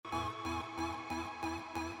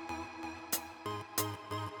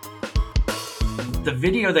the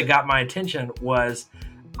video that got my attention was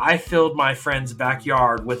I filled my friend's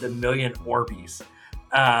backyard with 1 million Orbeez,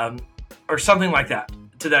 or something like that,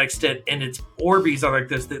 to that extent. And it's Orbeez are like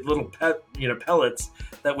this the little pellets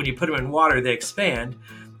that when you put them in water they expand.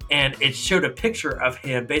 And it showed a picture of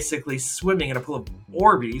him basically swimming in a pool of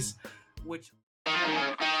Orbeez, which.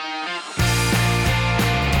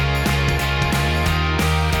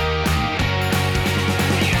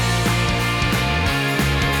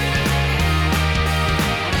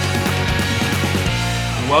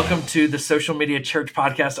 Welcome to the Social Media Church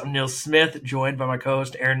Podcast. I'm Neil Smith, joined by my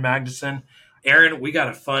co-host, Aaron Magnuson. Aaron, we got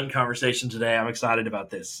a fun conversation today. I'm excited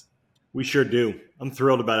about this. We sure do. I'm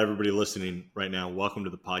thrilled about everybody listening right now. Welcome to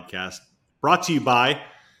the podcast. Brought to you by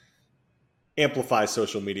Amplify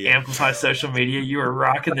Social Media. Amplify Social Media. You are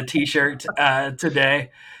rocking the t-shirt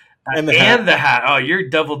today. And the hat. Oh, you're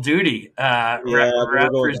double duty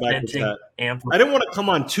representing Amplify. I didn't want to come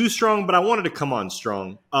on too strong, but I wanted to come on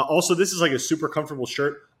strong. Also, this is like a super comfortable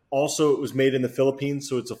shirt. Also, it was made in the Philippines,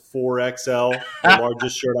 so it's a 4XL, the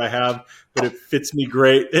largest shirt I have, but it fits me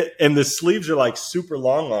great. And the sleeves are like super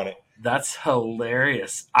long on it. That's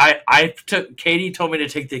hilarious. Katie told me to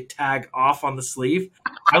take the tag off on the sleeve.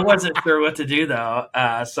 I wasn't sure what to do though.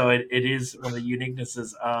 So it is one of the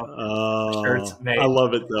uniquenesses of shirts made. I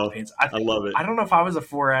love it though. I love it. I don't know if I was a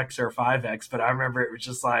 4X or a 5X, but I remember it was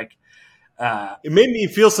just like. It made me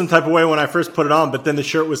feel some type of way when I first put it on, but then the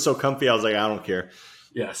shirt was so comfy. I was like, I don't care.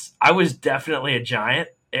 Yes, I was definitely a giant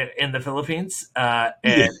in the Philippines, and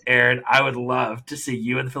Aaron, I would love to see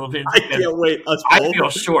you in the Philippines. I can't wait. I feel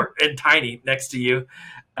short and tiny next to you,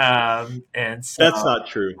 and so that's not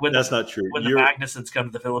true. That's not true. When the Magnusons come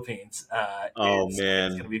to the Philippines, man, it's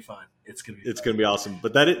going to be fun. It's going to be awesome.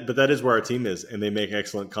 But that is where our team is, and they make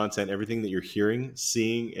excellent content. Everything that you're hearing,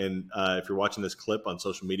 seeing, and if you're watching this clip on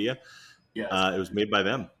social media. Yes. It was made by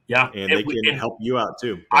them. Yeah. And they can help you out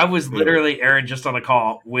too. I was literally, Aaron, just on a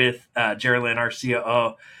call with Jerry our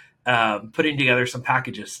COO, putting together some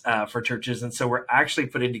packages for churches. And so we're actually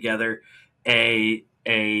putting together I'd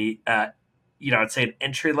say an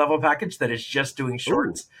entry-level package that is just doing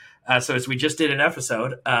shorts. So as we just did an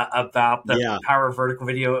episode about the power of vertical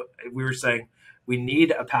video, we were saying we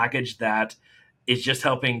need a package that is just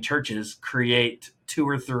helping churches create 2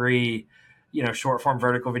 or 3 short form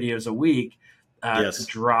vertical videos a week to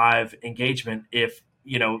drive engagement. If,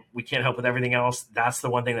 we can't help with everything else, that's the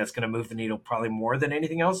one thing that's going to move the needle probably more than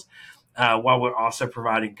anything else, while we're also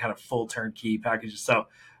providing kind of full turnkey packages. So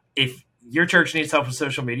if your church needs help with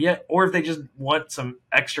social media, or if they just want some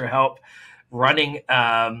extra help running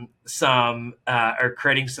or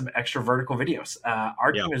creating some extra vertical videos,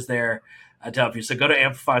 our team is there to help you. So go to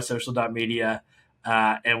amplifysocial.media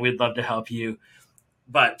and we'd love to help you.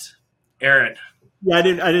 But Aaron. Yeah, I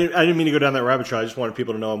didn't mean to go down that rabbit trail. I just wanted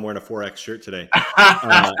people to know I'm wearing a 4X shirt today.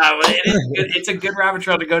 It's a good rabbit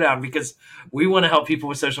trail to go down because we want to help people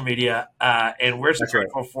with social media, and we're so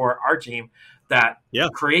grateful for our team that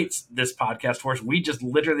creates this podcast for us. We just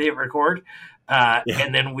literally hit record,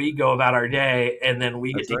 and then we go about our day, and then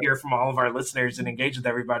we get to hear from all of our listeners and engage with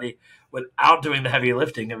everybody without doing the heavy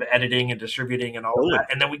lifting of editing and distributing and all of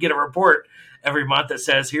that. And then we get a report every month that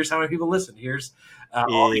says, here's how many people listen. Here's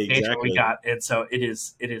all the engagement we got. And so it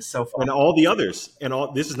is so fun. And all the others,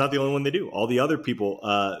 this is not the only one they do. All the other people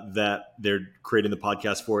that they're creating the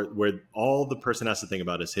podcast for, where all the person has to think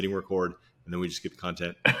about is hitting record, and then we just get the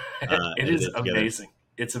content. It is amazing.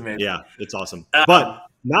 It's amazing. Yeah, it's awesome. But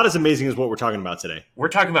not as amazing as what we're talking about today. We're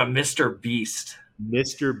talking about Mr. Beast.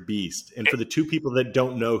 Mr. Beast. And for the 2 people that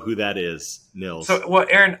don't know who that is, Nils. So, well,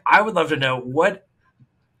 Aaron, I would love to know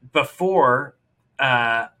before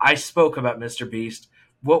I spoke about Mr. Beast,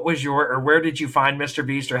 what was where did you find Mr.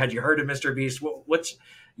 Beast, or had you heard of Mr. Beast? What's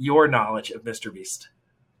your knowledge of Mr. Beast?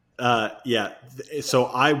 So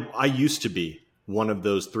I used to be one of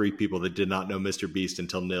those 3 people that did not know Mr. Beast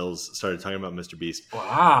until Nils started talking about Mr. Beast.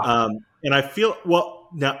 Wow. And I feel,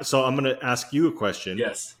 now, so I'm going to ask you a question.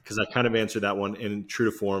 Yes. Because I kind of answered that one in true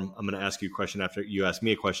to form. I'm going to ask you a question after you ask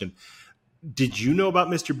me a question. Did you know about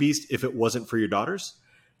Mr. Beast if it wasn't for your daughters?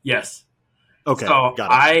 Yes. Okay. So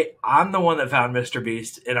got it. I'm the one that found Mr.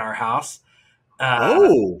 Beast in our house.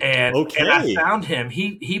 Okay. And I found him.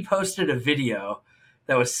 He posted a video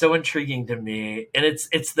that was so intriguing to me, and it's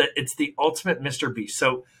the ultimate Mr. Beast.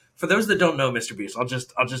 So for those that don't know Mr. Beast, I'll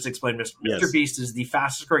just explain. Mr. Beast is the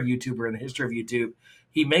fastest growing YouTuber in the history of YouTube.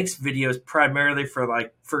 He makes videos primarily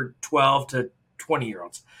for 12 to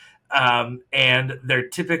 20-year-olds. And they're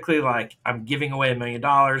typically like, I'm giving away $1 million,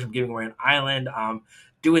 I'm giving away an island, I'm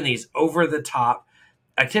doing these over the top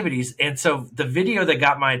activities. And so the video that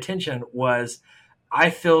got my attention was I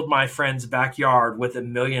filled my friend's backyard with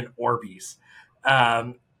 1 million Orbeez.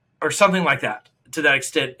 or something like that to that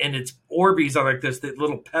extent. And it's Orbeez are like this the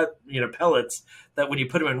little pellets that when you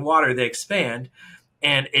put them in water they expand.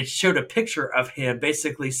 And it showed a picture of him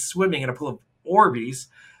basically swimming in a pool of Orbeez,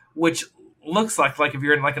 which looks like if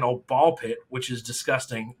you're in like an old ball pit, which is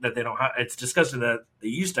disgusting that they don't have. It's disgusting that they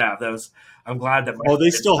used to have those. I'm glad that. They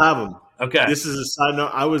still have them. Okay. This is a side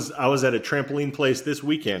note. I was at a trampoline place this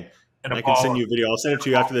weekend, and I can send you a video. I'll send it to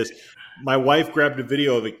you after this. My wife grabbed a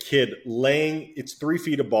video of a kid laying. It's 3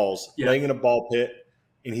 feet of balls, laying in a ball pit,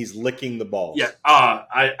 and he's licking the balls. Yeah.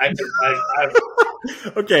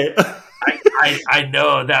 Okay. I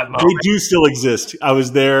know that moment. They do still exist. I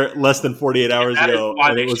was there less than 48 hours ago,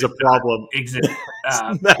 and it was a problem. Exist.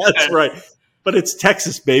 That's right. But it's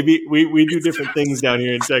Texas, baby. We do different things down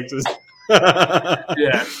here in Texas.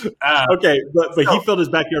 Yeah. Okay, but he filled his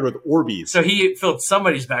backyard with Orbeez. So he filled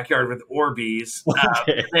somebody's backyard with Orbeez.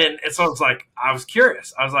 Okay. And so I was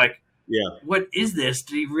curious. I was like, yeah, what is this?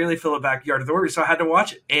 Did he really fill a backyard with Orbeez? So I had to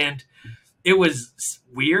watch it. And it was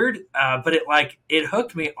weird, but it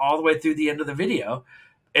hooked me all the way through the end of the video.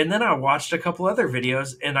 And then I watched a couple other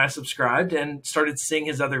videos and I subscribed and started seeing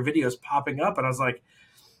his other videos popping up. And I was like,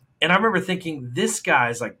 and I remember thinking, this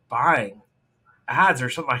guy's like buying ads or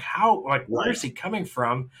something. Where is he coming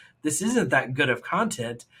from? This isn't that good of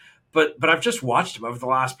content. But I've just watched him over the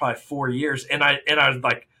last probably 4 years. And I was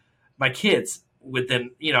like, my kids with them,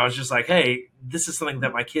 I was just like, hey, this is something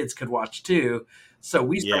that my kids could watch too. So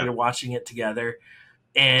we started watching it together.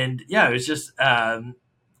 And it was just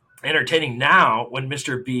entertaining. Now when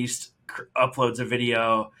Mr. Beast uploads a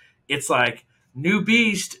video, it's like new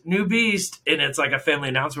beast, and it's like a family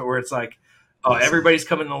announcement where it's like, oh, everybody's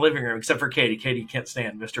coming in the living room except for Katie. Katie can't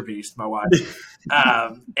stand Mr. Beast, my wife.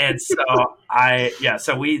 And so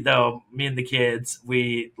me and the kids,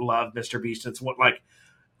 we love Mr. Beast. It's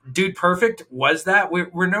Dude Perfect was that.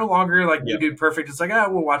 We're no longer like Dude Perfect. It's like,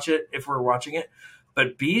 we'll watch it if we're watching it.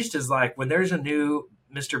 But Beast is like, when there's a new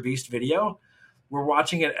Mr. Beast video, we're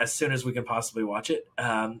watching it as soon as we can possibly watch it.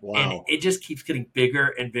 And it just keeps getting bigger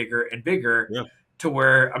and bigger and bigger to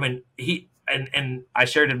where, and I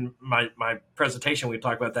shared in my presentation, we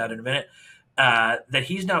talk about that in a minute, that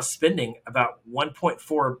he's now spending about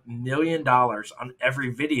 $1.4 million on every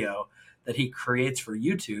video that he creates for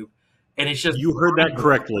YouTube. And it's just, you heard that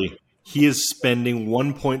correctly. He is spending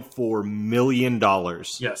 $1.4 million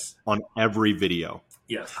on every video.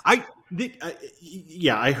 Yes. I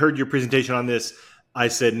heard your presentation on this. I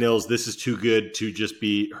said, Nils, this is too good to just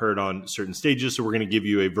be heard on certain stages. So we're going to give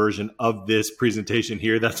you a version of this presentation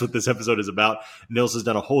here. That's what this episode is about. Nils has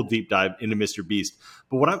done a whole deep dive into Mr. Beast.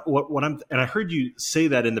 But and I heard you say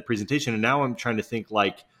that in the presentation, and now I'm trying to think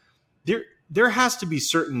there has to be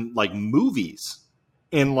certain movies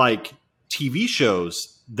and TV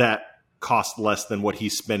shows that cost less than what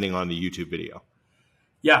he's spending on the YouTube video.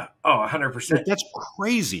 Yeah. Oh, 100%. That's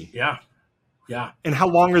crazy. Yeah. Yeah. And how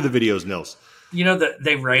long are the videos, Nils?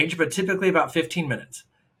 They range, but typically about 15 minutes.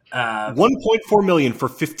 1.4 million for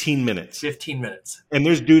 15 minutes. 15 minutes. And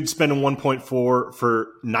there's dudes spending 1.4 for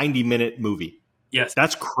 90-minute movie. Yes.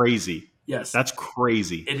 That's crazy. Yes. That's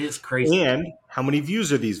crazy. It is crazy. And how many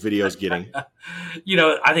views are these videos getting?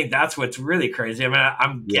 I think that's what's really crazy.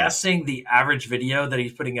 I'm guessing the average video that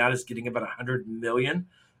he's putting out is getting about 100 million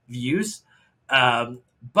views.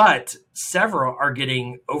 But several are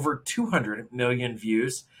getting over 200 million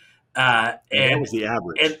views. And that was the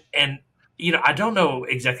average. And I don't know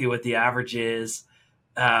exactly what the average is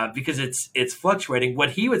because it's fluctuating.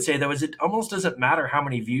 What he would say, though, is it almost doesn't matter how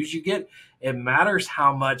many views you get. It matters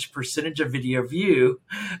how much percentage of video view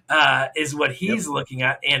is what he's looking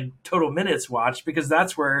at and total minutes watched, because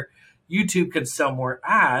that's where YouTube can sell more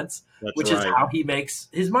ads, which is how he makes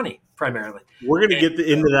his money primarily. We're going to get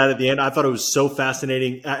into that at the end. I thought it was so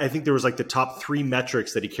fascinating. I think there was the top 3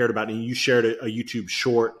 metrics that he cared about, and you shared a YouTube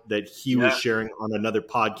short that he was sharing on another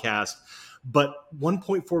podcast. But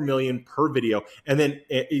 1.4 million per video, and then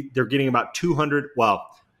they're getting about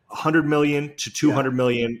 100 million to 200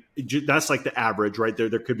 million. That's the average, right? There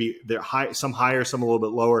could be some higher, some a little bit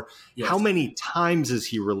lower. Yes. How many times is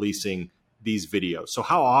he releasing these videos? So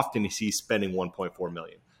how often is he spending 1.4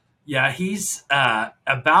 million? Yeah, he's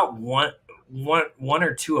about one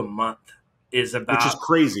or two a month is about,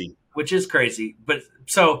 which is crazy. But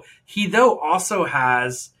so he though also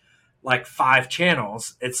has 5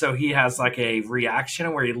 channels, and so he has a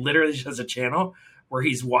reaction where he literally just has a channel where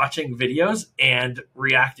he's watching videos and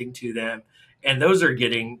reacting to them, and those are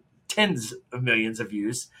getting tens of millions of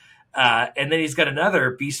views. And then he's got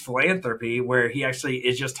another Beast Philanthropy where he actually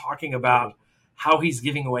is just talking about how he's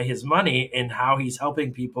giving away his money and how he's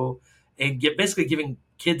helping people and basically giving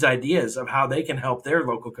kids ideas of how they can help their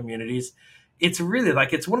local communities it's really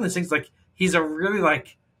like, it's one of those things, like he's a really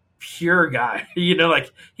like pure guy,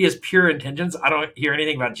 like he has pure intentions. I don't hear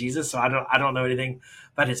anything about Jesus, so I don't know anything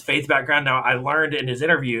about his faith background. Now, I learned in his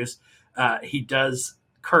interviews, he does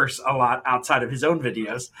curse a lot outside of his own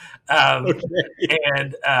videos. Okay.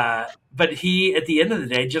 And but he, at the end of the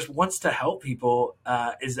day, just wants to help people.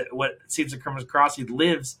 Is that what seems to come across? He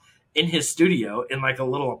lives in his studio, in like a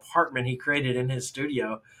little apartment he created in his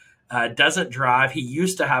studio. Doesn't drive. He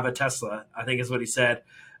used to have a Tesla, I think is what he said,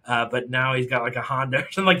 but now he's got like a Honda.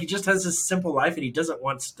 And like, he just has this simple life, and he doesn't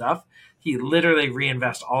want stuff. He literally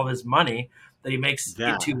reinvests all of his money that he makes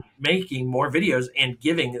into making more videos and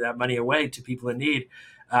giving that money away to people in need,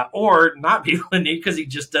 or not people in need, because he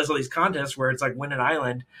just does all these contests where it's like win an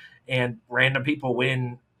island, and random people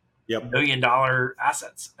win $1 million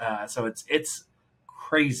assets. So it's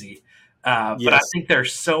crazy. But I think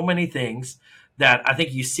there's so many things that I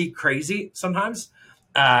think you see crazy sometimes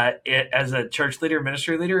as a church leader,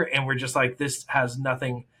 ministry leader, and we're just like, this has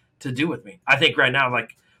nothing to do with me. I think right now,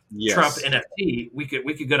 like Trump NFT, we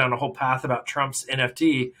could go down a whole path about Trump's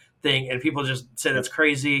NFT thing, and people just say that's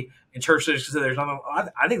crazy, and church leaders say there's nothing.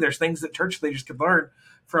 I think there's things that church leaders could learn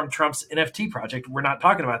from Trump's NFT project. We're not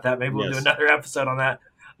talking about that. Maybe we'll do another episode on that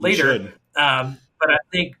later. But I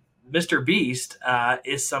think Mr. Beast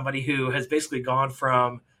is somebody who has basically gone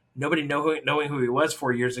from nobody knowing who he was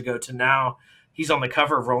 4 years ago to now he's on the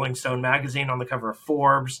cover of Rolling Stone magazine, on the cover of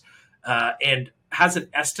Forbes, and has an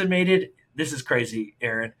estimated, this is crazy,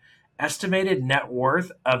 Aaron, estimated net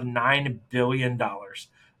worth of $9 billion.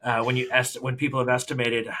 When people have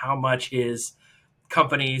estimated how much his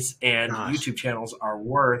companies and YouTube channels are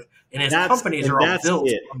worth, and his companies are all built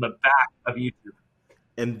on the back of YouTube.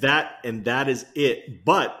 And that is it.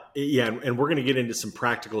 But yeah, and we're going to get into some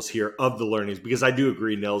practicals here of the learnings, because I do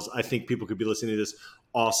agree, Nils. I think people could be listening to this.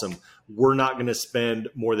 Awesome. We're not going to spend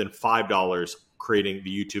more than $5 creating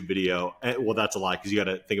the YouTube video. Well, that's a lie, because you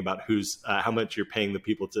got to think about how much you're paying the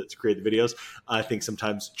people to create the videos. I think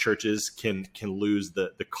sometimes churches can lose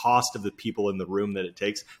the cost of the people in the room that it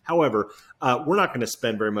takes. However, we're not going to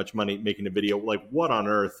spend very much money making a video. Like, what on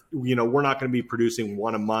earth? We're not going to be producing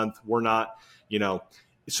one a month. We're not,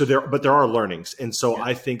 but there are learnings. And so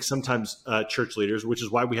I think sometimes church leaders, which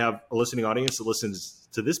is why we have a listening audience that listens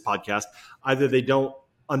to this podcast, either they don't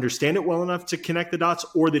understand it well enough to connect the dots,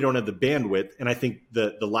 or they don't have the bandwidth. And I think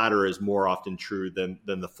the latter is more often true than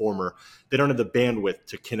the former. They don't have the bandwidth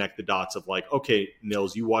to connect the dots of like, okay,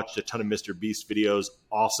 Nils, you watched a ton of Mr. Beast videos.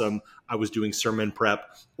 Awesome. I was doing sermon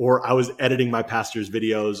prep, or I was editing my pastor's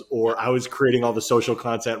videos, or I was creating all the social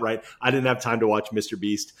content, right? I didn't have time to watch Mr.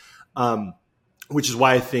 Beast. Which is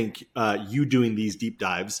why I think you doing these deep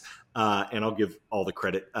dives, and I'll give all the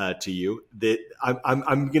credit to you, that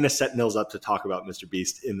I'm going to set Nils up to talk about Mr.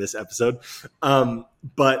 Beast in this episode.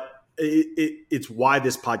 But it's why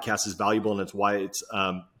this podcast is valuable, and it's why it's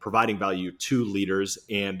providing value to leaders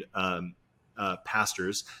and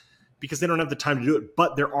pastors, because they don't have the time to do it.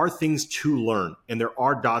 But there are things to learn, and there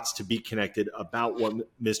are dots to be connected about what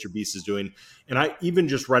Mr. Beast is doing. And I even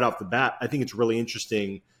just right off the bat, I think it's really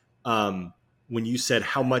interesting when you said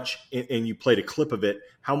how much, and you played a clip of it,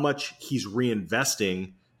 how much he's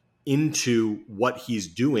reinvesting into what he's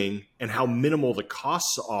doing and how minimal the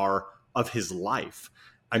costs are of his life.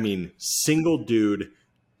 I mean, single dude,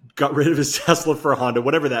 got rid of his Tesla for a Honda,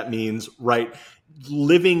 whatever that means, right?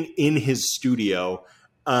 Living in his studio,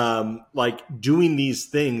 like doing these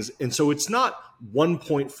things. And so it's not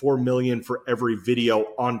 1.4 million for every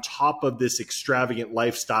video on top of this extravagant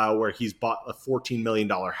lifestyle where he's bought a $14 million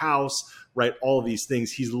house, right? All of these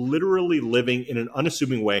things. He's literally living in an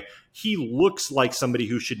unassuming way. He looks like somebody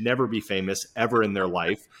who should never be famous ever in their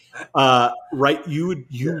life, right? You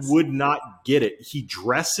would not get it. He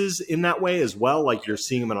dresses in that way as well. Like, you're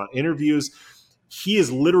seeing him on interviews. He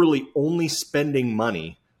is literally only spending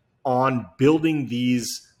money on building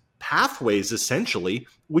these pathways, essentially,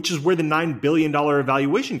 which is where the $9 billion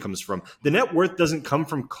evaluation comes from. The net worth doesn't come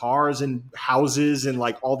from cars and houses and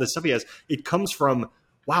like all this stuff he has. It comes from,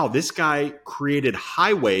 wow, this guy created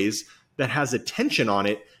highways that has attention on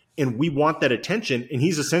it, and we want that attention. And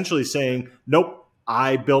he's essentially saying, nope,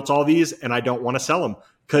 I built all these and I don't want to sell them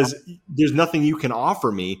because there's nothing you can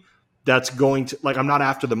offer me that's going to, like, I'm not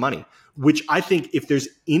after the money. Which I think if there's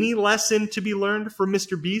any lesson to be learned from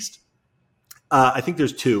Mr. Beast, I think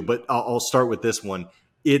there's two, but I'll start with this one.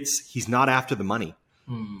 He's not after the money.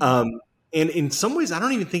 And in some ways, I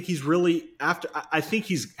don't even think he's really after. I think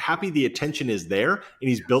he's happy the attention is there and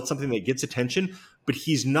he's built something that gets attention, but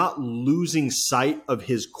he's not losing sight of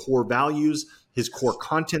his core values, his core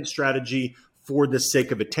content strategy for the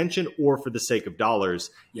sake of attention or for the sake of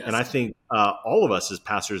dollars. Yes. And I think all of us as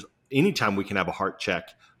pastors anytime we can have a heart check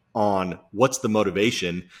on what's the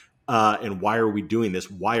motivation and why are we doing this?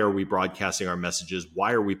 Why are we broadcasting our messages?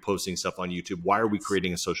 Why are we posting stuff on YouTube? Why are we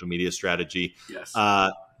creating a social media strategy? Yes.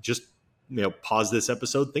 Just pause this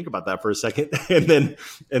episode, think about that for a second, and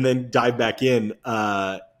then dive back in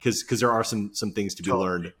because there are some things to be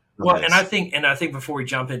learned. Well, and I think before we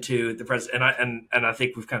jump into the presentation, and I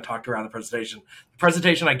think we've kind of talked around the presentation. The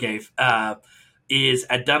presentation I gave is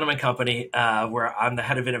at Dunham & Company, where I'm the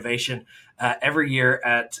head of innovation. Every year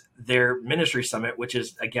at their ministry summit, which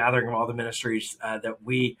is a gathering of all the ministries that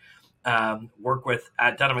we work with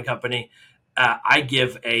at Dunham & Company, I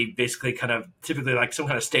give a basically kind of typically like some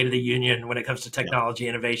kind of state of the union when it comes to technology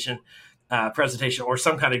innovation presentation, or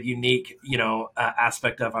some kind of unique,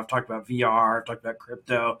 aspect of. I've talked about VR, I've talked about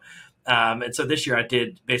crypto. And so this year I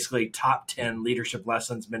did basically top 10 leadership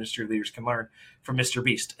lessons ministry leaders can learn from Mr.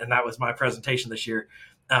 Beast. And that was my presentation this year.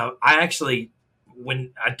 I actually,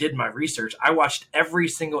 when I did my research, I watched every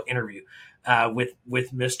single interview with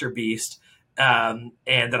Mr. Beast and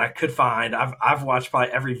that I could find. I've watched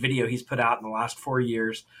probably every video he's put out in the last 4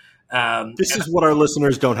 years. This is what our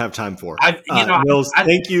listeners don't have time for. Mills,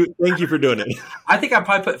 thank you for doing it. I think I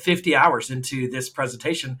probably put 50 hours into this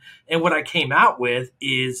presentation, and what I came out with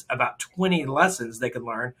is about 20 lessons they could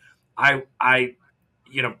learn. I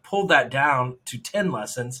pulled that down to 10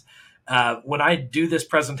 lessons. When I do this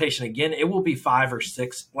presentation again, it will be 5 or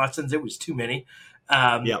 6 lessons. It was too many.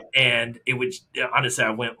 And it would, honestly,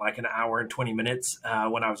 I went like an hour and 20 minutes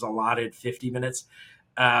when I was allotted 50 minutes.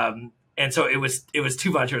 And so it was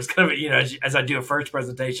too much. It was kind of, as I do a first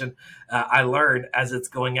presentation, I learn as it's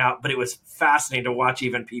going out, but it was fascinating to watch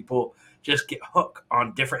even people just get hooked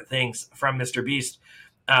on different things from Mr. Beast.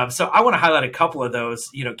 So I want to highlight a couple of those,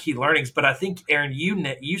 key learnings, but I think, Aaron,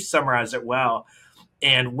 you summarized it well.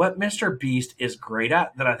 And what Mr. Beast is great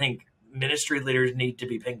at that I think ministry leaders need to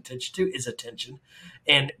be paying attention to is attention.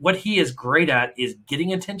 And what he is great at is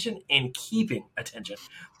getting attention and keeping attention.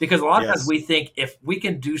 Because a lot of times we think if we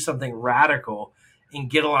can do something radical and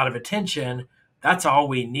get a lot of attention, that's all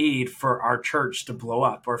we need for our church to blow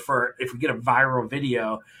up, or for if we get a viral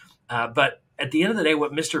video. But at the end of the day,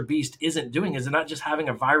 what Mr. Beast isn't doing is not just having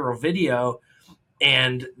a viral video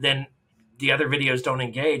and then the other videos don't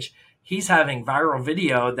engage. He's having viral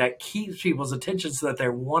video that keeps people's attention so that they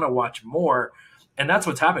want to watch more. And that's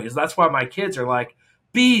what's happening. That's why my kids are like,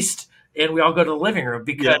 Beast, and we all go to the living room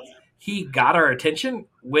because he got our attention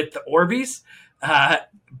with the Orbeez,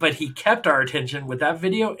 but he kept our attention with that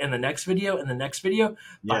video and the next video and the next video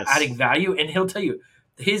by adding value. And he'll tell you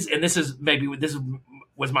this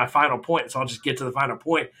was my final point, so I'll just get to the final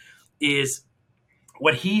point, is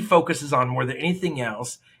what he focuses on more than anything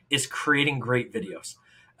else is creating great videos.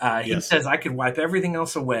 He says, I could wipe everything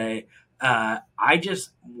else away. I just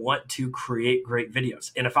want to create great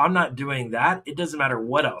videos. And if I'm not doing that, it doesn't matter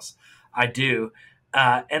what else I do.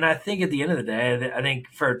 And I think at the end of the day, I think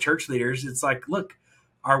for church leaders, it's like, look,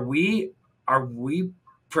 are we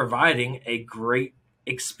providing a great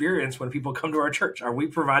experience when people come to our church? Are we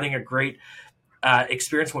providing a great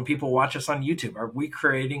experience when people watch us on YouTube? Are we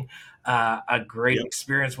creating a great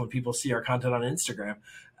experience when people see our content on Instagram?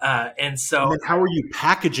 And then how are you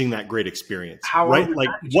packaging that great experience?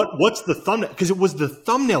 What's the thumbnail? Because it was the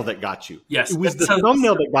thumbnail that got you. Yes, it was the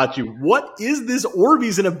thumbnail that got you. What is this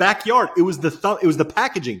Orbeez in a backyard? It was the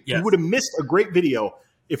packaging. Yes. You would have missed a great video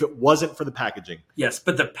if it wasn't for the packaging. Yes,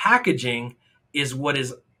 but the packaging is what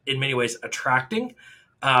is in many ways attracting.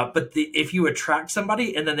 But if you attract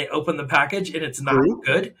somebody and then they open the package and it's not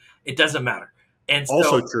good, it doesn't matter. And so,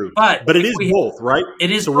 also true, but it is both, right?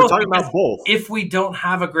 It is. So we're talking about both. If we don't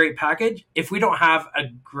have a great package, if we don't have a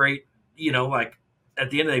great, like at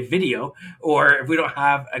the end of the video, or if we don't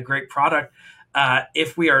have a great product,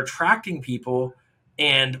 if we are attracting people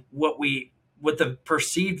and what the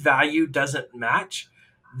perceived value doesn't match,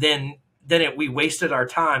 then we wasted our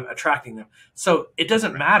time attracting them. So it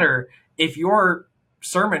doesn't matter if your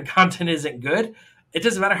sermon content isn't good. It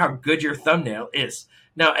doesn't matter how good your thumbnail is.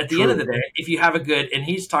 Now, at the end of the day, if you have a good, and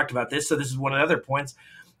he's talked about this, so this is one of the other points,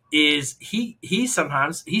 is he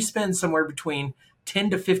spends somewhere between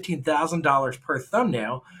 $10,000 to $15,000 per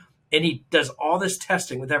thumbnail, and he does all this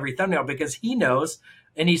testing with every thumbnail because he knows,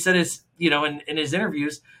 and he said in his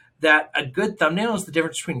interviews, that a good thumbnail is the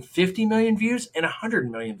difference between 50 million views and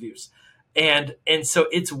 100 million views. And so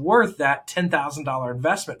it's worth that $10,000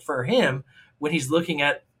 investment for him when he's looking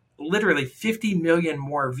at literally 50 million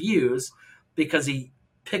more views because he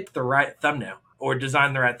picked the right thumbnail or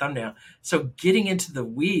designed the right thumbnail. So getting into the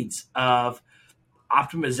weeds of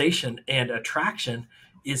optimization and attraction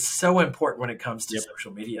is so important when it comes to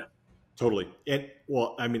social media. Totally. And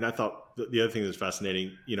well, I mean, I thought the other thing that was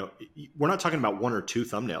fascinating, we're not talking about one or two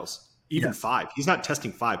thumbnails, even Yes. five. He's not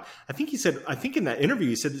testing five. I think in that interview,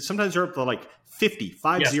 he said that sometimes they're up to like 50,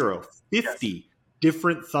 Yes. 50 Yes.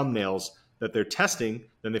 different thumbnails that they're testing.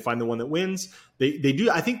 Then they find the one that wins. They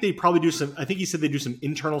do. I think they probably do some, I think he said they do some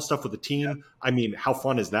internal stuff with the team. I mean, how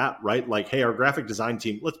fun is that, right? Like, hey, our graphic design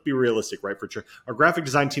team, let's be realistic, right? For sure. Our graphic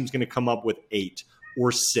design team is going to come up with 8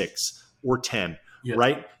 or 6 or 10, Yes.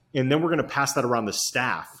 right? And then we're going to pass that around the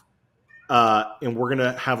staff, and we're going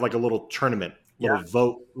to have like a little tournament,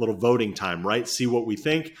 little voting time, right? See what we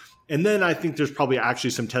think. And then I think there's probably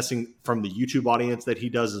actually some testing from the YouTube audience that he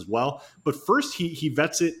does as well. But first, he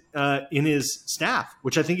vets it in his staff,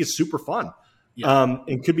 which I think is super fun,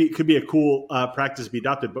 and could be a cool practice to be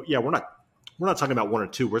adopted. But yeah, we're not talking about one or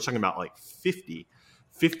two. We're talking about like 50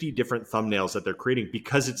 different thumbnails that they're creating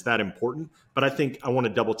because it's that important. But I think I want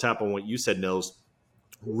to double tap on what you said, Nils.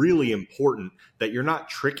 Really important that you're not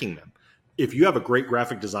tricking them. If you have a great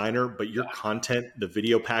graphic designer, but your content, the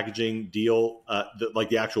video packaging deal, like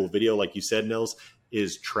the actual video, like you said, Nils,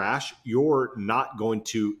 is trash, you're not going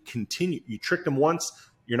to continue. You tricked them once,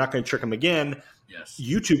 you're not going to trick them again. Yes.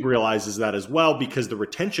 YouTube realizes that as well because the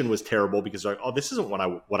retention was terrible because they're like, oh, this isn't what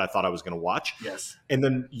I thought I was going to watch. Yes. And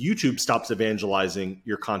then YouTube stops evangelizing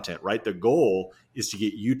your content, right? The goal is to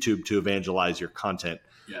get YouTube to evangelize your content.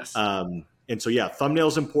 Yes. And so, yeah, thumbnail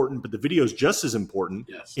is important, but the video is just as important.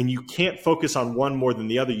 Yes. And you can't focus on one more than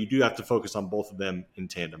the other. You do have to focus on both of them in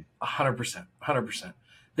tandem. 100%. 100%.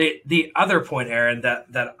 The other point, Aaron,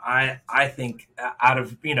 that I think out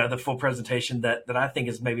of the full presentation that I think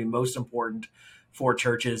is maybe most important for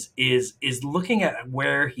churches is looking at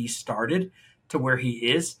where he started to where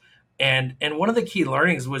he is, and one of the key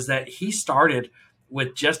learnings was that he started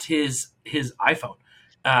with just his iPhone.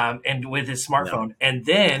 And with his smartphone. Yeah. And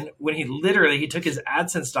then when he took his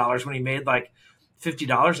AdSense dollars when he made like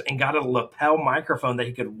 $50 and got a lapel microphone that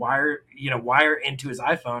he could wire into his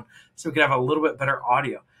iPhone so he could have a little bit better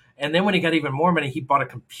audio. And then when he got even more money, he bought a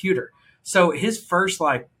computer. So his first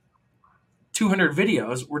like 200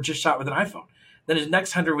 videos were just shot with an iPhone. Then his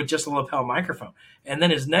next 100 with just a lapel microphone. And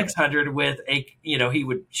then his next 100 with he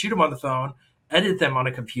would shoot them on the phone, edit them on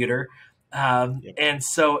a computer. And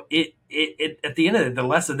so it at the end of it, the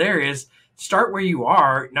lesson there is start where you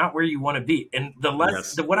are, not where you want to be. And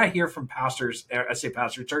what I hear from pastors,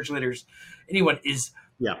 church leaders, anyone is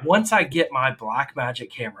once I get my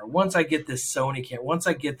Blackmagic camera, once I get this Sony camera, once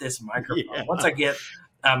I get this microphone, once I get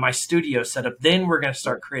my studio set up, then we're going to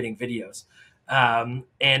start creating videos. And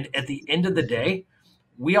at the end of the day,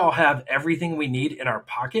 we all have everything we need in our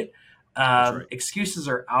pocket. Right. Excuses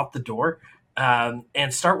are out the door.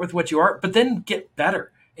 And start with what you are, but then get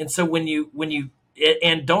better. And so when you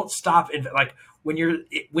and don't stop. And like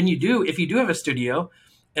if you do have a studio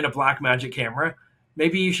and a Blackmagic camera,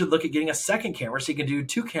 maybe you should look at getting a second camera so you can do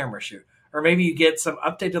 2-camera shoot, or maybe you get some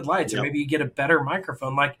updated lights, or maybe you get a better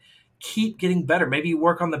microphone. Like keep getting better. Maybe you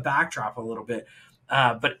work on the backdrop a little bit.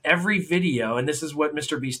 But every video, and this is what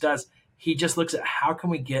Mr. Beast does, he just looks at how can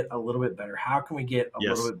we get a little bit better? How can we get a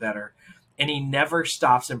little bit better? And he never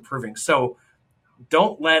stops improving. So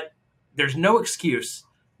there's no excuse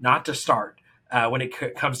not to start when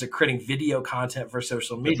it comes to creating video content for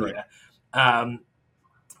social media. Right.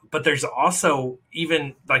 But there's also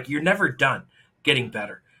even like you're never done getting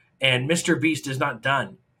better. And Mr. Beast is not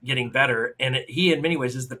done getting better. And he, in many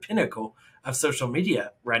ways, is the pinnacle of social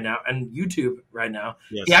media right now and YouTube right now.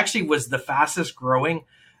 Yes. He actually was the fastest growing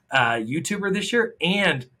YouTuber this year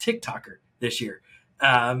and TikToker this year.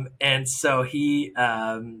 And so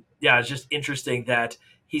it's just interesting that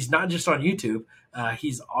he's not just on YouTube,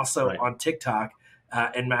 he's also on TikTok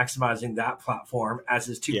and maximizing that platform as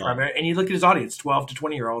his two primary. And you look at his audience, 12 to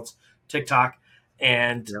 20-year-olds, TikTok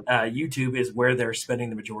and YouTube is where they're spending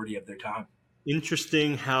the majority of their time.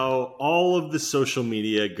 Interesting how all of the social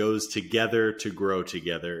media goes together to grow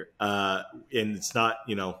together. And it's not,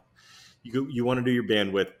 you want to do your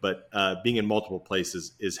bandwidth, but being in multiple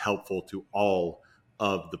places is helpful to all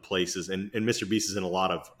of the places. And Mr. Beast is in a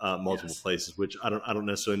lot of multiple places, which I don't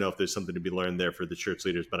necessarily know if there's something to be learned there for the church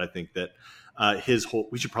leaders, but I think that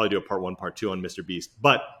we should probably do a part 1, part 2 on Mr. Beast.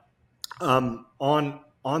 But on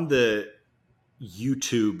the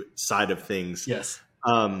YouTube side of things,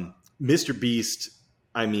 Mr. Beast,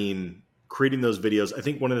 I mean, creating those videos, I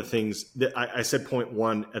think one of the things that I said point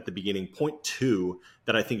 1 at the beginning, point 2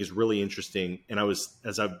 that I think is really interesting, and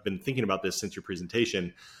as I've been thinking about this since your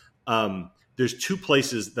presentation, there's 2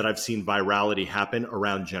 places that I've seen virality happen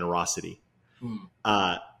around generosity.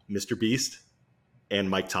 Mr. Beast and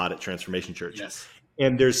Mike Todd at Transformation Church. Yes.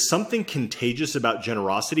 And there's something contagious about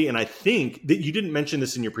generosity. And I think that you didn't mention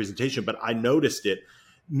this in your presentation, but I noticed it.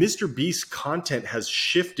 Mr. Beast's content has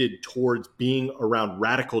shifted towards being around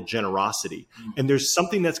radical generosity. And there's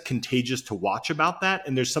something that's contagious to watch about that.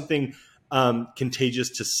 And there's something contagious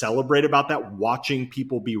to celebrate about that, watching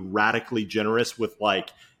people be radically generous with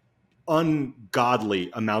like ungodly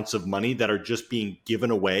amounts of money that are just being given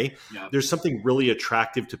away. Yeah. There's something really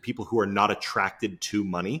attractive to people who are not attracted to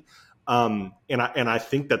money. And I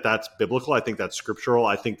think that that's biblical. I think that's scriptural.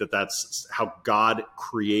 I think that that's how God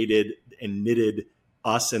created and knitted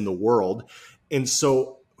us and the world. And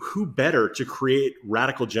so who better to create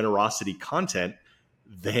radical generosity content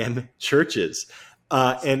than churches?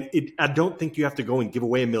 I don't think you have to go and give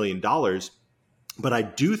away $1 million, but I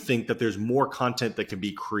do think that there's more content that can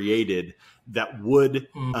be created that would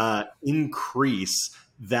increase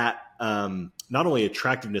that not only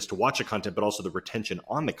attractiveness to watch the content, but also the retention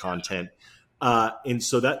on the content. And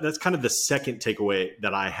so that's kind of the second takeaway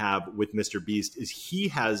that I have with Mr. Beast is he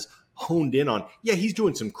has honed in on, he's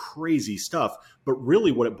doing some crazy stuff, but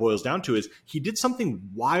really what it boils down to is he did something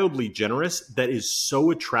wildly generous that is so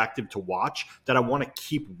attractive to watch that I want to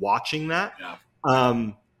keep watching that.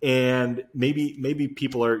 Yeah. And maybe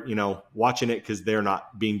people are, watching it because they're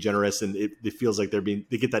not being generous and it feels like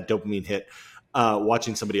they get that dopamine hit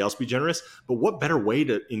watching somebody else be generous. But what better way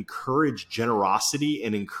to encourage generosity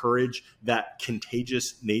and encourage that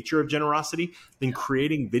contagious nature of generosity than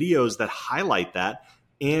creating videos that highlight that?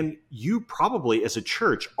 And you probably, as a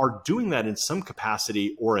church, are doing that in some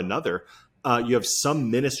capacity or another. You have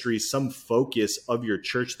some ministry, some focus of your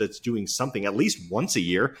church that's doing something at least once a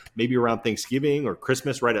year, maybe around Thanksgiving or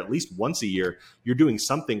Christmas, right? At least once a year, you're doing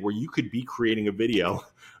something where you could be creating a video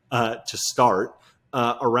to start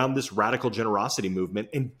around this radical generosity movement,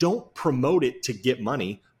 and don't promote it to get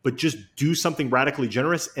money, but just do something radically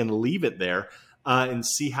generous and leave it there and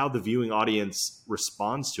see how the viewing audience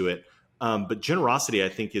responds to it. But generosity, I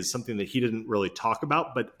think, is something that he didn't really talk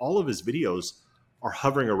about, but all of his videos are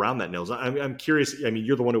hovering around that, Nils. I'm curious. I mean,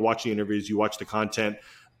 you're the one who watched the interviews, you watch the content.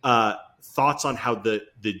 Thoughts on how the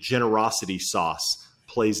generosity sauce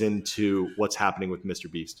plays into what's happening with Mr.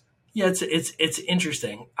 Beast? Yeah, it's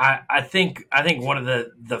interesting. I think one of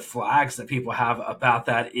the flags that people have about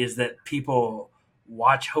that is that people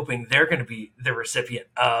watch hoping they're going to be the recipient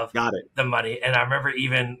of the money. And I remember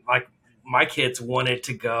even like my kids wanted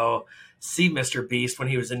to go see Mr. Beast when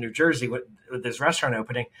he was in New Jersey with his restaurant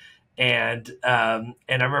opening. And I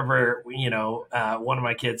remember, one of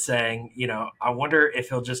my kids saying, I wonder if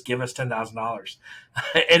he'll just give us $10,000.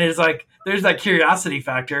 And it's like, there's that curiosity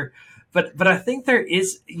factor. But I think there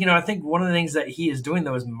is, I think one of the things that he is doing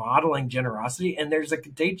though is modeling generosity, and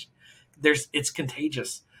it's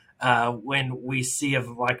contagious when we see of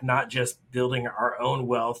like not just building our own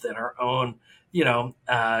wealth and our own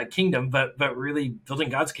kingdom, but really building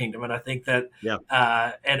God's kingdom. And I think that,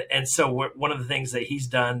 and so one of the things that he's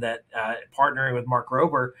done that partnering with Mark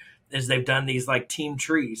Rober is they've done these like team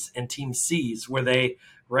trees and team C's where they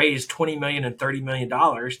raise $20 million and $30 million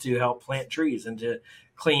to help plant trees and to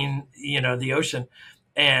clean, the ocean,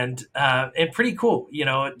 and pretty cool,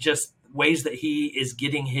 just ways that he is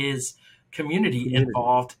getting his community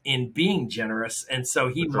involved in being generous. And so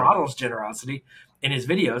he models generosity in his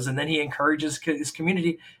videos, and then he encourages his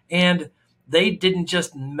community. And they didn't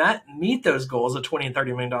just meet those goals of $20 and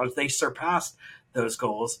 $30 million; they surpassed those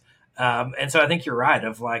goals. And so I think you're right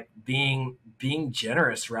of like being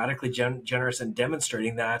generous, radically generous, and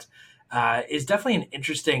demonstrating that is definitely an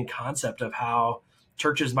interesting concept of how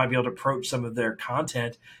churches might be able to approach some of their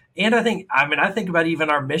content. And I think about even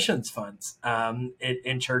our missions funds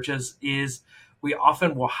in churches is we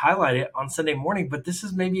often will highlight it on Sunday morning, but this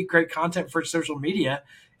is maybe great content for social media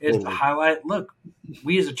is to highlight, look,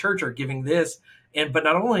 we as a church are giving this. But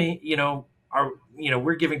not only,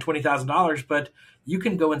 we're giving $20,000, but you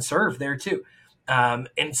can go and serve there too.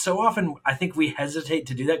 And so often I think we hesitate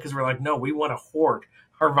to do that because we're like, no, we want to hoard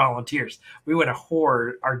our volunteers. We want to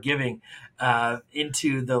hoard our giving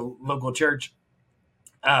into the local church.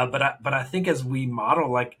 But I think as we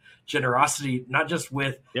model like generosity, not just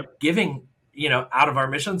with giving, out of our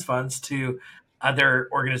missions funds to other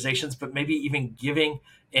organizations, but maybe even giving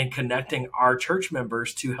and connecting our church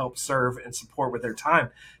members to help serve and support with their time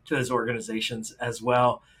to those organizations as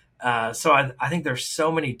well. So I think there's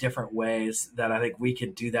so many different ways that I think we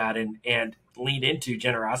can do that and lean into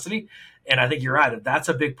generosity. And I think you're right. That's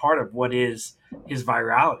a big part of what is his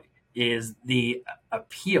virality is the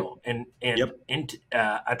appeal and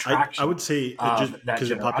attraction. I would say just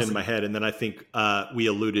because it popped into my head, and then I think we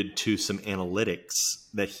alluded to some analytics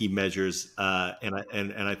that he measures, and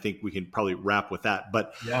I think we can probably wrap with that.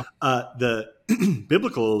 But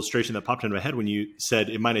biblical illustration that popped into my head when you said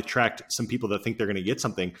it might attract some people that think they're going to get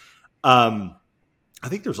something. I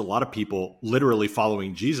think there's a lot of people literally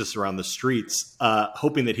following Jesus around the streets,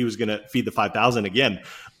 hoping that he was going to feed the 5,000 again,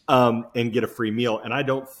 and get a free meal. And I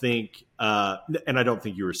don't think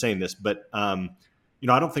you were saying this, but I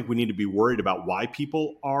don't think we need to be worried about why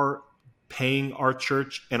people are paying our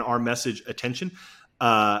church and our message attention.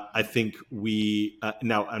 I think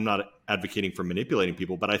now I'm not advocating for manipulating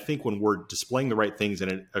people, but I think when we're displaying the right things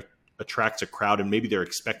and it attracts a crowd, and maybe they're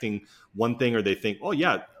expecting one thing, or they think, oh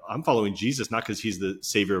yeah, I'm following Jesus, not because he's the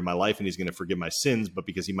savior of my life and he's going to forgive my sins, but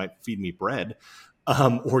because he might feed me bread,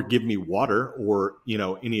 or give me water, or,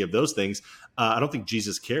 any of those things. I don't think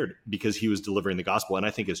Jesus cared, because he was delivering the gospel. And I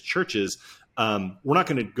think as churches, we're not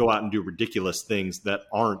going to go out and do ridiculous things that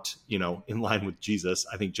aren't, in line with Jesus.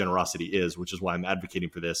 I think generosity is, which is why I'm advocating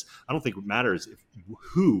for this. I don't think it matters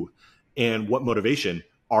who and what motivation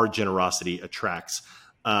our generosity attracts.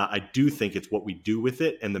 I do think it's what we do with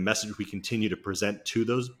it and the message we continue to present to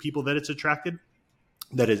those people that it's attracted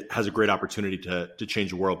that it has a great opportunity to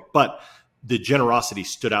change the world. But the generosity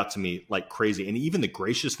stood out to me like crazy. And even the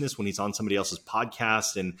graciousness when he's on somebody else's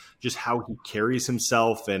podcast, and just how he carries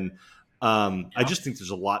himself. And I just think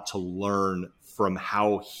there's a lot to learn from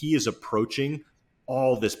how he is approaching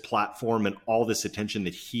all this platform and all this attention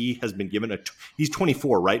that he has been given. He's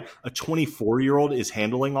 24, right? A 24-year-old is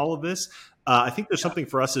handling all of this. I think there's something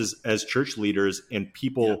for us as church leaders and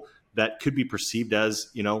people that could be perceived as,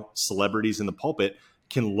 celebrities in the pulpit,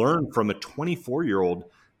 can learn from a 24-year-old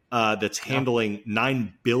that's handling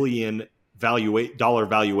 $9 billion dollar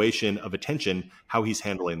valuation of attention, how he's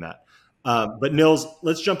handling that. But Nils,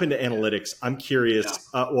 let's jump into analytics. I'm curious.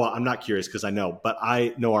 Well, I'm not curious because I know, but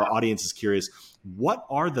I know our audience is curious. What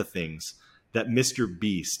are the things that Mr.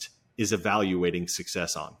 Beast is evaluating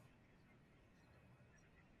success on?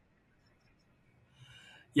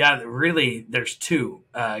 Yeah, really, there's two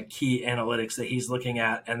key analytics that he's looking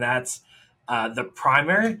at, and that's the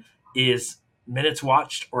primary is minutes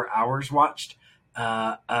watched or hours watched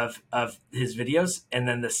of his videos, and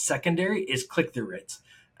then the secondary is click-through rates,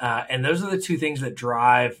 and those are the two things that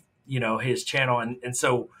drive his channel, and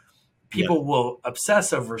so people will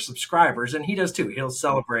obsess over subscribers, and he does too. He'll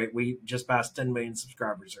celebrate, we just passed 10 million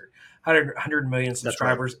subscribers, or 100 million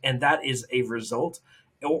subscribers, right. And that is a result.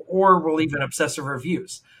 Or we'll even obsess over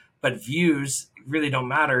views. But views really don't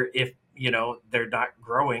matter if, they're not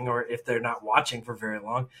growing or if they're not watching for very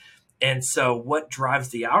long. And so what drives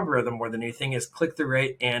the algorithm more than anything is click-through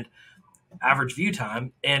rate and average view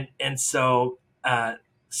time. And so I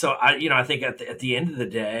think at the end of the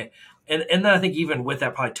day, and then I think even with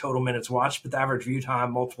that, probably total minutes watched, but the average view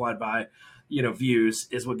time multiplied by, views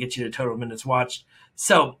is what gets you to total minutes watched.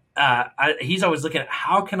 So he's always looking at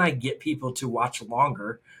how can I get people to watch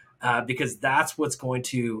longer, because that's what's going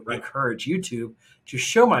to encourage YouTube to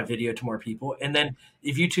show my video to more people. And then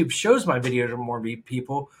if YouTube shows my video to more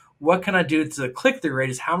people, what can I do to the click-through rate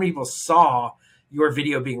is how many people saw your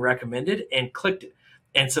video being recommended and clicked it.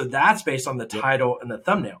 And so that's based on the title and the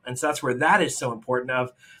thumbnail. And so that's where that is so important.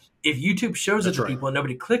 Of if YouTube shows it to people and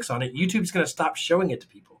nobody clicks on it, YouTube's going to stop showing it to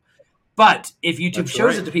people. But if YouTube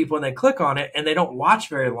shows it to people and they click on it and they don't watch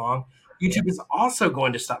very long, YouTube is also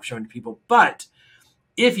going to stop showing it to people. But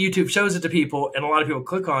if YouTube shows it to people and a lot of people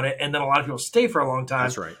click on it and then a lot of people stay for a long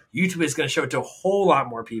time, YouTube is going to show it to a whole lot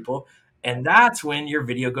more people. And that's when your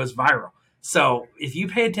video goes viral. So if you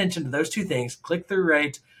pay attention to those two things, click-through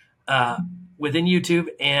rate within YouTube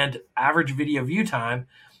and average video view time,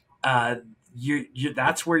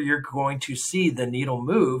 that's where you're going to see the needle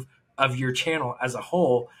move of your channel as a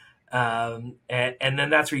whole. And then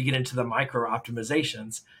that's where you get into the micro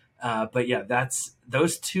optimizations. But yeah,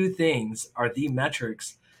 those two things are the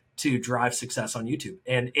metrics to drive success on YouTube.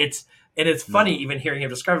 And it's funny even hearing him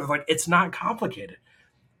describe it, like it's not complicated,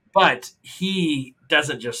 but he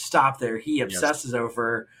doesn't just stop there. He obsesses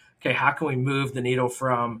over, okay, how can we move the needle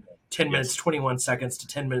from 10 minutes, 21 seconds to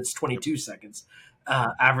 10 minutes, 22 seconds,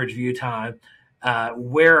 average view time.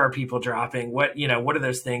 Where are people dropping? What are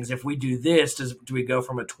those things? If we do this, do we go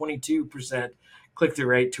from a 22% click-through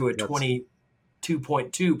rate to a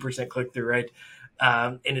 22.2% click-through rate?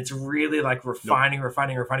 And it's really like refining.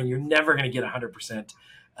 You're never going to get 100%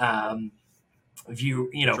 view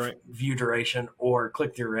duration or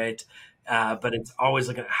click-through rate. But it's always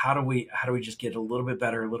looking at how do we just get a little bit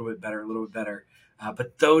better.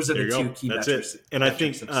 But those are the two key metrics. And I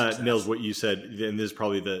think, Nils, what you said, and this is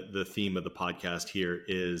probably the theme of the podcast here,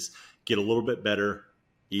 is get a little bit better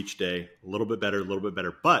each day, a little bit better.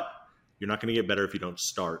 But you're not going to get better if you don't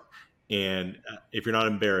start. And if you're not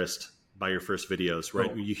embarrassed, by your first videos, right?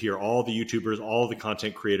 Cool. You hear all the YouTubers, all the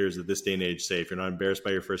content creators of this day and age say, if you're not embarrassed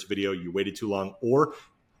by your first video, you waited too long, or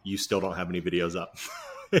you still don't have any videos up.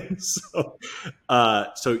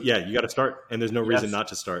 So yeah, you got to start, and there's no reason not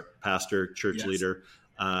to start. Pastor, church leader,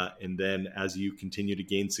 and then as you continue to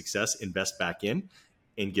gain success, invest back in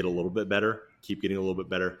and get a little bit better. Keep getting a little bit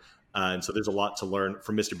better. And so there's a lot to learn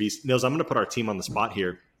from Mr. Beast. Nils, I'm going to put our team on the spot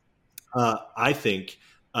here. I think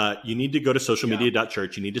you need to go to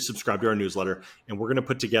socialmedia.church. You need to subscribe to our newsletter, and we're going to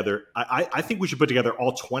put together, I think we should put together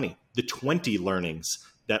all 20 learnings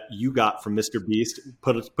that you got from Mr. Beast,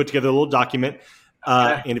 put together a little document.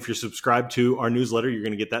 And if you're subscribed to our newsletter, you're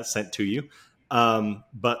going to get that sent to you.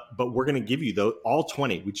 But we're going to give you all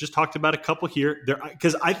 20. We just talked about a couple here there,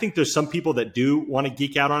 because I think there's some people that do want to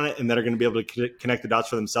geek out on it and that are going to be able to connect the dots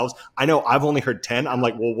for themselves. I know I've only heard 10. I'm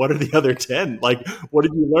like, well, what are the other 10? Like, what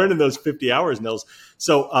did you learn in those 50 hours, Nils?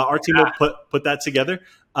 So our team will put that together.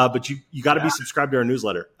 But you got to be subscribed to our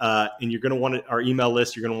newsletter, and you're going to want our email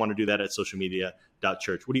list. You're going to want to do that at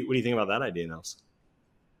socialmedia.church. What do you think about that idea, Nils?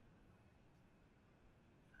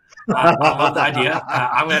 I love the idea.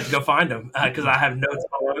 I'm going to have to go find them because I have notes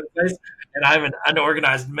all over the place and I have an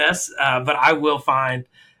unorganized mess. But I will find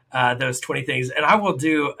those 20 things, and I will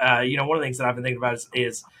do. One of the things that I've been thinking about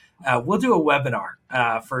is we'll do a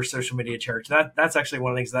webinar for Social Media Church. That's actually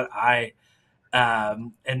one of the things that I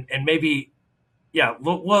and maybe. Yeah,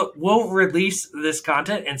 we'll release this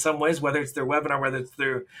content in some ways, whether it's through webinar, whether it's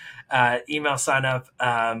through email sign up.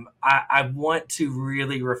 I want to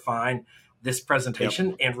really refine this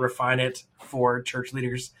presentation and refine it for church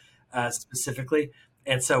leaders specifically.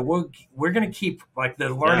 And so we're going to keep like the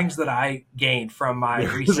learnings that I gained from my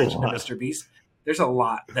research into Mr. Beast. There's a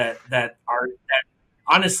lot that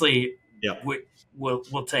honestly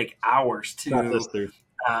will take hours to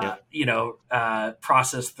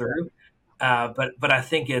process through. But I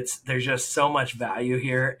think there's just so much value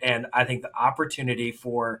here, and I think the opportunity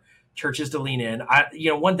for churches to lean in.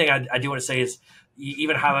 One thing I do want to say is,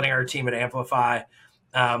 even highlighting our team at Amplify,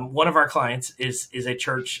 one of our clients is a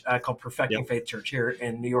church called Perfecting Faith Church here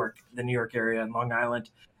in New York, the New York area in Long Island,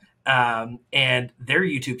 and their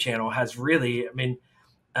YouTube channel has really,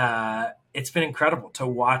 it's been incredible to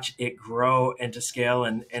watch it grow and to scale,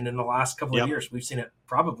 and in the last couple of years, we've seen it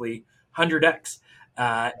probably 100x.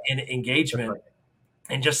 In engagement,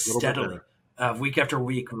 and just steadily, week after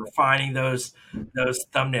week, refining those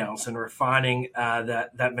thumbnails and refining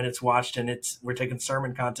that minutes watched, and we're taking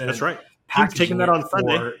sermon content. That's right. Team's taking that on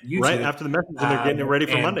Sunday, YouTube, right after the message, and they're getting it ready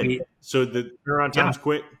for Monday. So the turnaround time's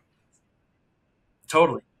quick.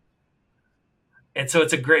 Totally. And so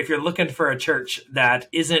it's if you're looking for a church that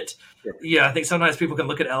isn't, I think sometimes people can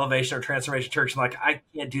look at Elevation or Transformation Church and like, I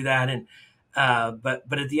can't do that, and but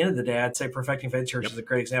at the end of the day, I'd say Perfecting Faith Church is a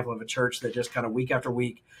great example of a church that just kind of week after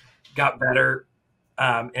week got better.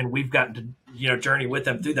 And we've gotten to, journey with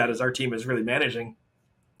them through that as our team is really managing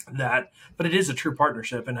that. But it is a true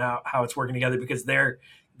partnership and how it's working together, because they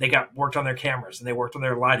worked on their cameras and they worked on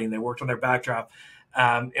their lighting, they worked on their backdrop.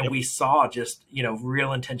 And we saw just, real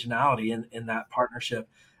intentionality in that partnership.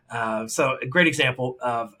 So a great example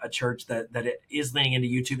of a church that it is leaning into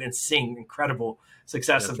YouTube and seeing incredible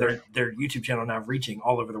success of their YouTube channel now reaching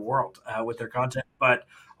all over the world with their content, but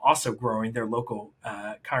also growing their local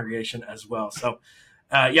congregation as well. So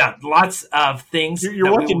lots of things.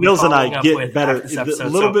 You're watching Nils and I get better, a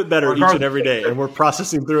little bit better each and every day, and we're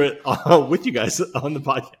processing through it with you guys on the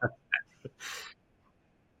podcast.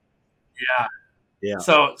 Yeah.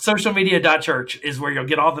 So socialmedia.church is where you'll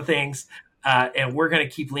get all the things. And we're going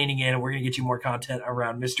to keep leaning in, and we're going to get you more content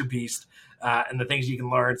around Mr. Beast and the things you can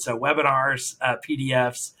learn. So webinars,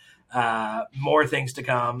 PDFs, more things to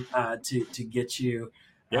come to get you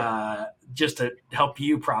just to help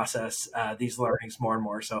you process these learnings more and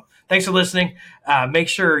more. So thanks for listening. Make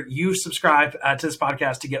sure you subscribe to this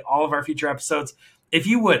podcast to get all of our future episodes. If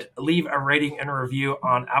you would leave a rating and a review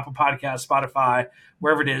on Apple Podcasts, Spotify,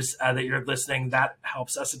 wherever it is that you're listening, that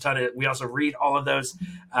helps us a ton. We also read all of those.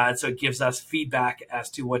 So it gives us feedback as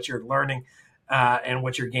to what you're learning and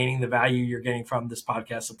what you're gaining, the value you're getting from this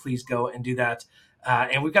podcast. So please go and do that.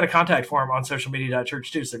 And we've got a contact form on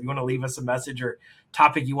socialmedia.church too. So if you want to leave us a message or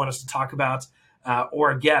topic you want us to talk about,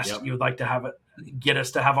 or a guest you would like to get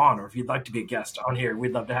us to have on, or if you'd like to be a guest on here,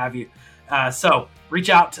 we'd love to have you. So reach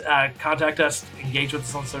out, contact us, engage with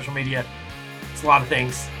us on social media. It's a lot of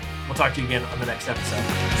things. We'll talk to you again on the next episode.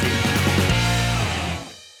 See you.